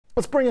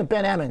Let's bring in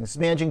Ben Emmons,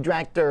 Managing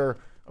Director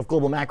of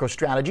Global Macro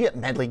Strategy at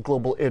Medley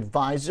Global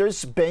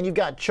Advisors. Ben, you've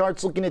got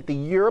charts looking at the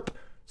Europe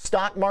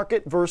stock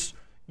market versus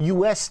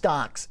U.S.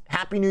 stocks.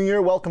 Happy New Year.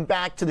 Welcome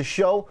back to the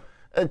show.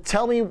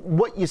 Tell me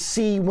what you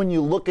see when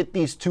you look at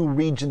these two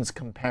regions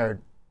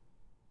compared.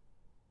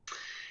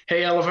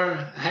 Hey, Oliver.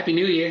 Happy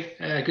New Year.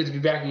 Good to be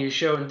back on your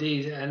show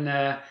indeed. And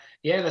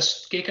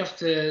let's kick off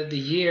the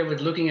year with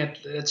looking at,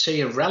 let's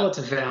say, a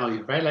relative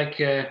value, right? Like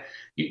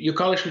your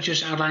colleagues were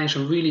just outlining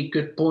some really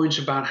good points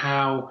about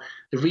how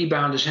the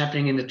rebound is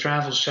happening in the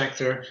travel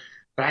sector.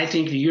 But I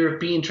think the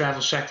European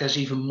travel sector has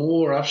even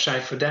more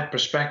upside for that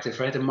perspective,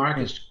 right? The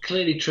market is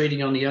clearly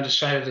trading on the other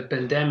side of the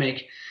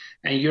pandemic,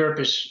 and Europe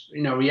is,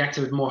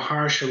 reacting with more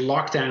harsher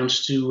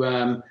lockdowns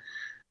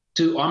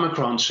to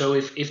Omicron. So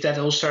if that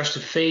all starts to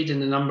fade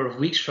in a number of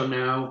weeks from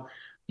now,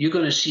 you're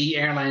going to see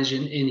airlines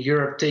in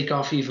Europe take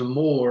off even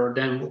more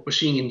than what we're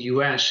seeing in the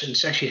US, and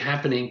it's actually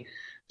happening.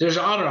 There's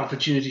other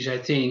opportunities, I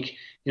think.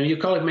 Your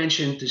colleague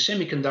mentioned the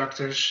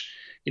semiconductors.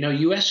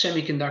 US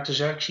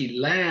semiconductors actually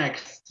lag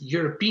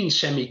European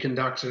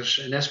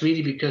semiconductors, and that's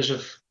really because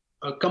of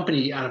a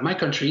company out of my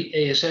country,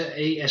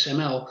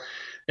 ASML,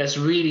 that's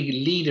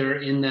really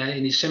leader in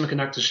the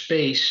semiconductor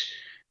space.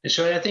 And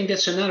so I think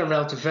that's another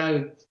relative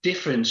value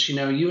difference.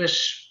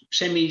 US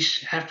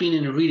semis have been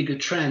in a really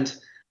good trend,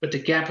 but the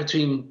gap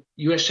between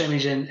US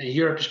semis and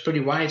Europe is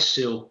pretty wide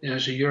still.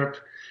 So Europe,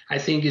 I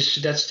think,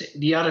 that's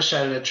the other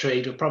side of that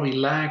trade. Will probably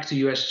lag the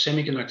US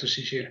semiconductors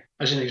this year,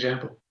 as an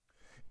example.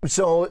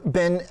 So,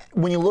 Ben,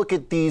 when you look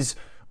at these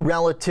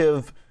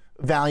relative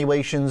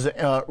valuations,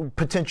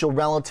 potential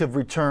relative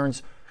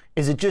returns,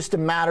 is it just a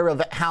matter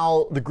of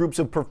how the groups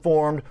have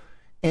performed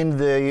in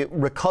the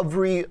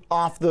recovery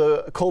off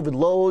the COVID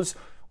lows,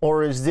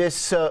 or is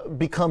this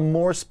become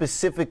more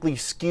specifically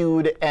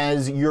skewed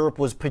as Europe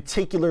was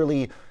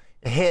particularly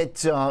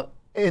hit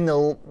in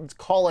the,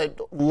 call it,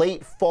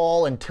 late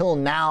fall until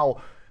now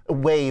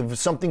wave?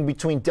 Something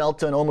between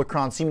Delta and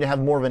Omicron seemed to have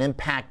more of an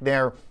impact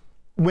there.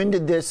 When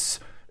did this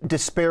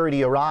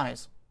disparity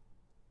arise?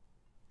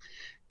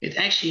 It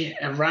actually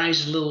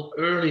arose a little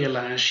earlier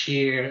last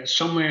year,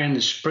 somewhere in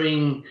the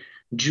spring,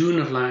 June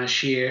of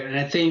last year. And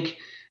I think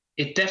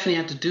it definitely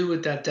had to do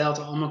with that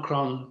Delta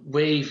Omicron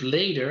wave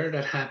later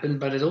that happened,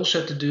 but it also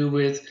had to do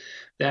with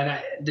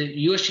that the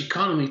US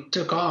economy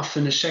took off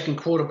in the second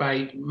quarter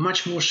by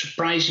much more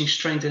surprising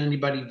strength than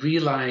anybody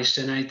realized.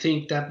 And I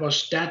think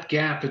that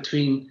gap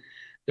between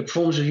the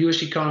performance of the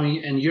US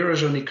economy and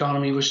Eurozone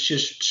economy was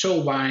just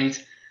so wide.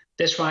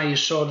 That's why you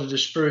saw the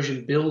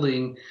dispersion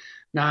building.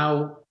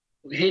 Now,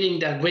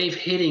 that wave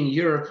hitting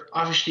Europe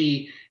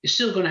obviously is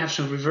still going to have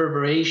some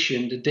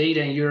reverberation. The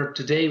data in Europe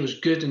today was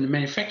good on the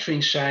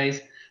manufacturing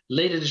side.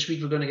 Later this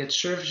week, we're going to get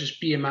services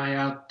PMI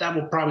out. That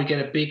will probably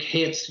get a big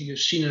hit. You've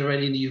seen it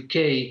already in the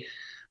UK.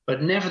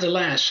 But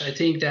nevertheless, I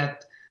think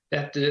that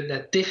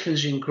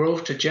difference in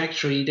growth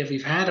trajectory that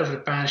we've had over the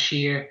past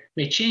year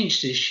may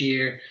change this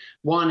year.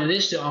 One, it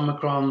is the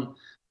Omicron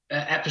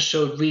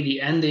episode really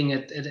ending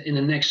in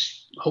the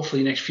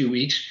hopefully next few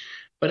weeks.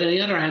 But on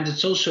the other hand,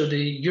 it's also the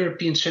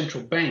European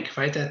Central Bank,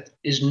 right, that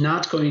is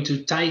not going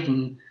to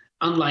tighten,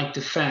 unlike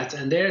the Fed.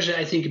 And there's,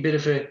 I think, a bit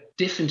of a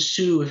difference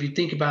too if you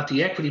think about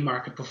the equity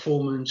market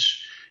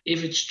performance.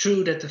 If it's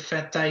true that the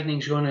Fed tightening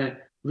is going to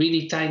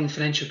really tighten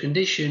financial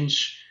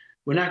conditions,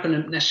 we're not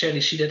going to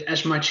necessarily see that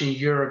as much in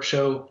Europe.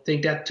 So I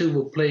think that too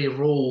will play a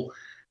role,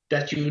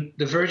 that the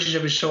divergence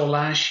that we saw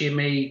last year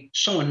may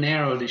somewhat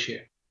narrow this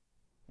year.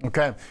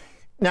 Okay.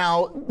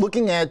 Now,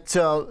 looking at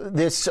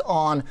this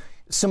on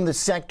some of the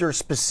sector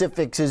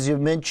specifics, as you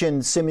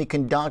mentioned,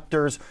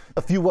 semiconductors,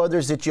 a few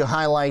others that you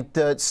highlight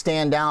that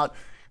stand out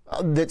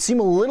that seem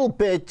a little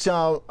bit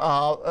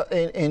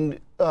in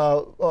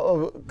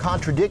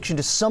contradiction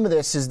to some of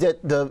this, is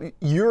that the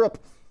Europe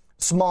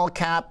small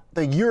cap,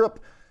 the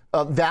Europe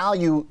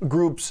value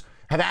groups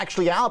have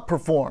actually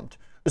outperformed.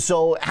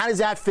 So how does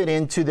that fit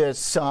into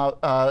this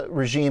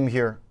regime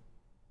here?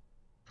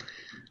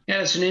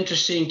 Yeah, it's an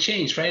interesting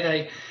change,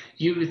 right?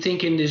 You would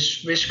think in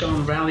this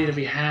risk-on rally that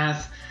we had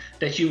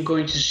that you're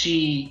going to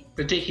see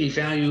particularly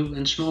value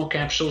and small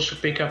caps also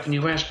pick up in the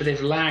US, but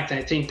they've lagged.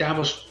 I think that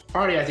was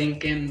partly,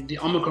 in the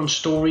Omicron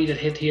story that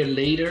hit here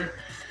later.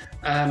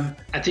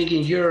 I think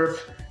in Europe,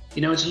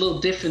 it's a little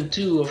different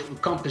too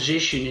of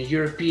composition. In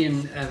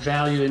European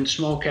value and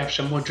small caps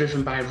are more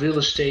driven by real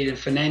estate and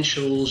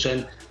financials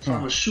and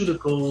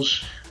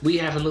pharmaceuticals. We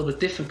have a little bit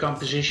different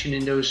composition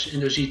in those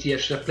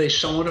ETFs that play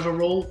somewhat of a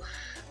role.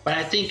 But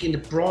I think in the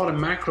broader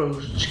macro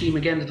scheme,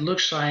 again, it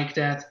looks like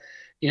that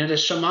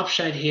there's some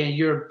upside here in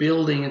Europe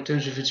building in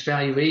terms of its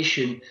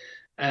valuation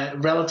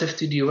relative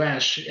to the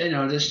US.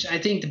 I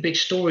think the big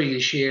story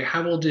this year,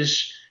 how will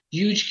this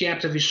huge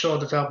gap that we saw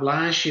develop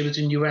last year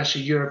between US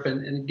and Europe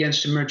and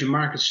against emerging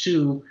markets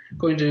too,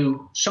 going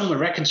to somewhat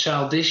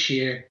reconcile this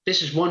year?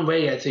 This is one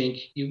way, I think.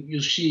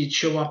 You'll see it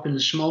show up in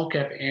the small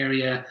cap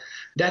area.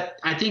 That,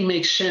 I think,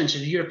 makes sense.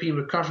 If the European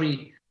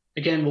recovery,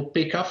 again, will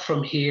pick up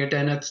from here,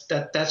 then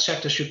that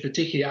sector should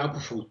particularly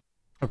outperform.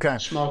 Okay.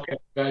 Small cap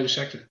value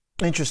sector.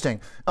 Interesting.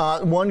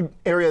 One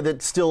area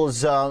that still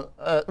is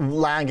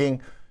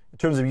lagging in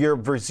terms of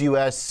Europe versus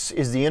U.S.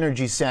 is the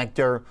energy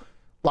sector.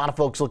 A lot of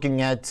folks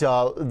looking at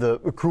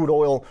the crude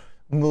oil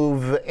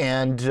move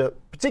and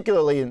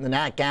particularly in the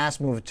nat gas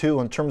move too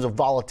in terms of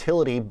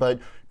volatility. But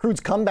crude's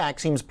comeback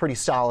seems pretty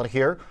solid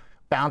here,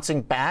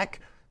 bouncing back.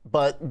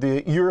 But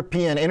the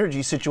European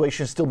energy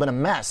situation has still been a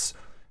mess.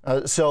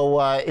 So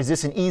is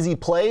this an easy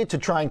play to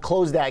try and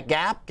close that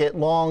gap, get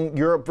long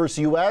Europe versus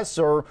U.S.,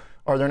 or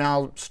are there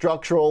now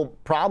structural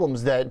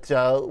problems that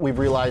we've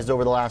realized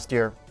over the last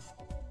year?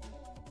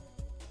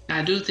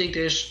 I do think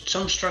there's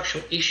some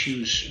structural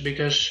issues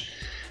because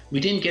we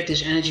didn't get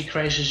this energy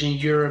crisis in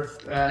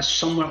Europe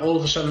somewhere all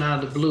of a sudden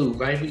out of the blue,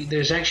 right?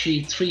 There's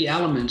actually three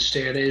elements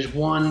there. There's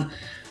one,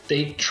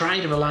 they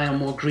tried to rely on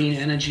more green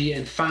energy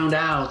and found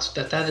out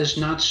that that is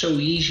not so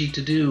easy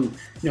to do.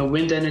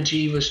 Wind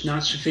energy was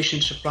not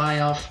sufficient supply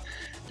of.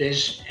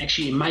 There's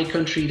actually, in my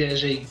country,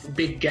 there's a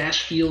big gas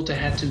field. They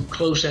had to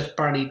close that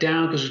party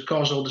down because it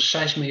caused all the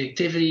seismic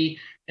activity.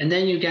 And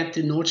then you get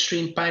the Nord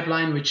Stream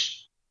pipeline,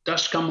 which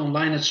does come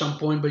online at some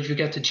point, but you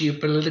get the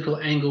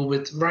geopolitical angle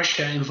with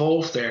Russia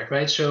involved there,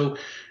 right? So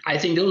I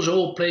think those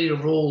all play a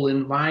role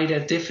in why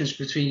that difference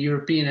between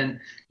European and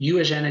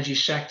US energy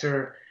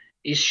sector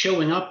is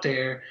showing up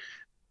there.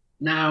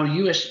 Now,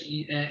 US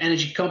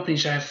energy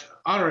companies have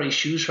other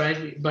issues,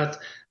 right? But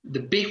the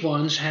big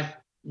ones have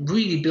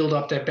really built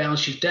up their balance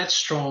sheet that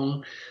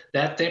strong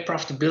that their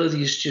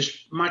profitability is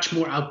just much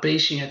more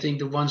outpacing, I think,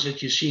 the ones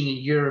that you're seeing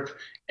in Europe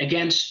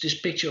against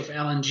this picture of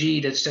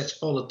LNG that's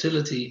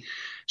volatility.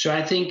 So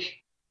I think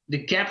the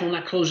gap will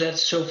not close that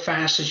so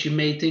fast as you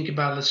may think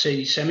about, let's say,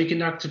 the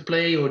semiconductor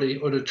play or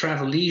the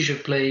travel leisure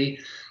play.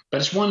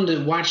 But it's one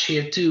to watch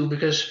here too,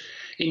 because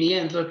in the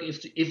end, look,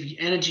 if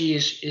energy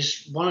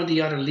is one of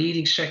the other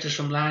leading sectors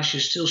from last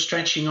year still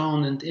stretching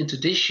on and into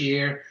this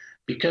year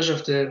because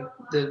of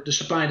the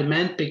supply and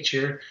demand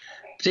picture,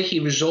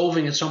 particularly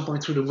resolving at some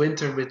point through the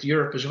winter with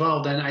Europe as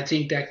well, then I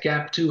think that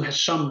gap too has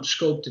some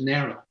scope to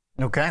narrow.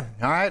 Okay.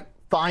 All right.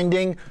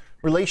 Finding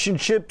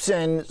relationships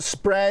and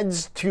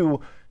spreads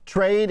to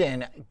trade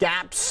and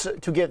gaps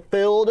to get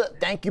filled.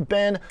 Thank you,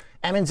 Ben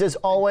Emmons, as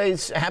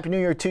always. Happy New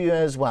Year to you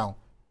as well.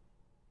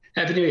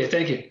 Happy New Year.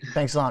 Thank you.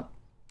 Thanks a lot.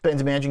 Ben's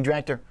the Managing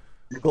Director,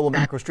 Global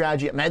Macro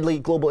Strategy at Medley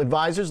Global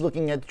Advisors,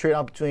 looking at the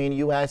trade-off between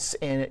U.S.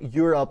 and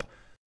Europe.